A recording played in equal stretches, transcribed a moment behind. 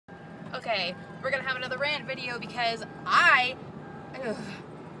Okay, we're gonna have another rant video because the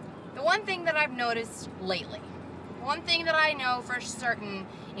one thing that I've noticed lately, one thing that I know for certain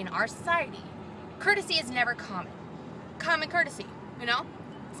in our society, courtesy is never common. Common courtesy, you know?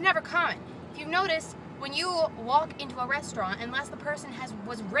 It's never common. If you've noticed, when you walk into a restaurant, unless the person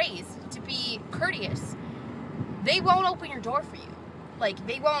was raised to be courteous, they won't open your door for you. Like,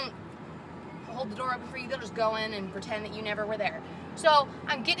 they won't hold the door open for you. They'll just go in and pretend that you never were there. So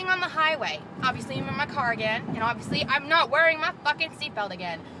I'm getting on the highway. Obviously I'm in my car again, and obviously I'm not wearing my fucking seatbelt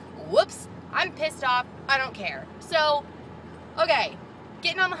again. Whoops, I'm pissed off. I don't care. So, okay,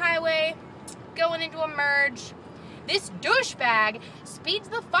 getting on the highway, going into a merge. This douchebag speeds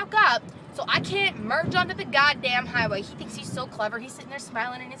the fuck up so I can't merge onto the goddamn highway. He thinks he's so clever. He's sitting there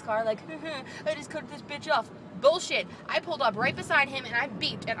smiling in his car like, I just cut this bitch off. Bullshit. I pulled up right beside him and I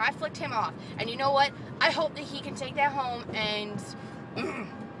beeped and I flicked him off. And you know what? I hope that he can take that home and...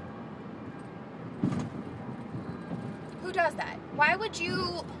 Who does that? Why would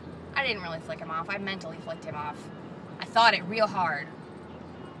you... I didn't really flick him off. I mentally flicked him off. I thought it real hard.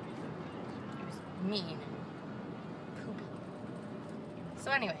 It was mean. Poopy.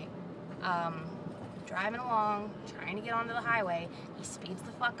 So anyway, driving along, trying to get onto the highway. He speeds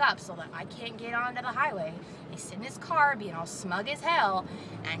the fuck up so that I can't get onto the highway. He's sitting in his car being all smug as hell,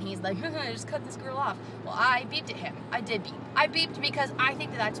 and he's like, just cut this girl off. Well, I beeped at him. I did beep. I beeped because I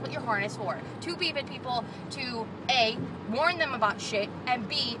think that that's what your horn is for. To beep at people to, A, warn them about shit, and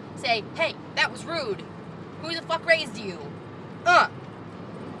B, say, hey, that was rude. Who the fuck raised you? And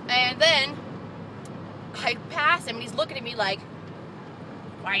then I pass him, and he's looking at me like,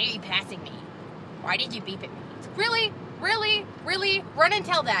 why are you passing me? Why did you beep at me? Really, really, really, run and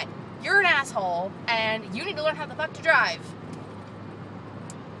tell that. You're an asshole, and you need to learn how the fuck to drive.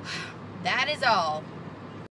 That is all.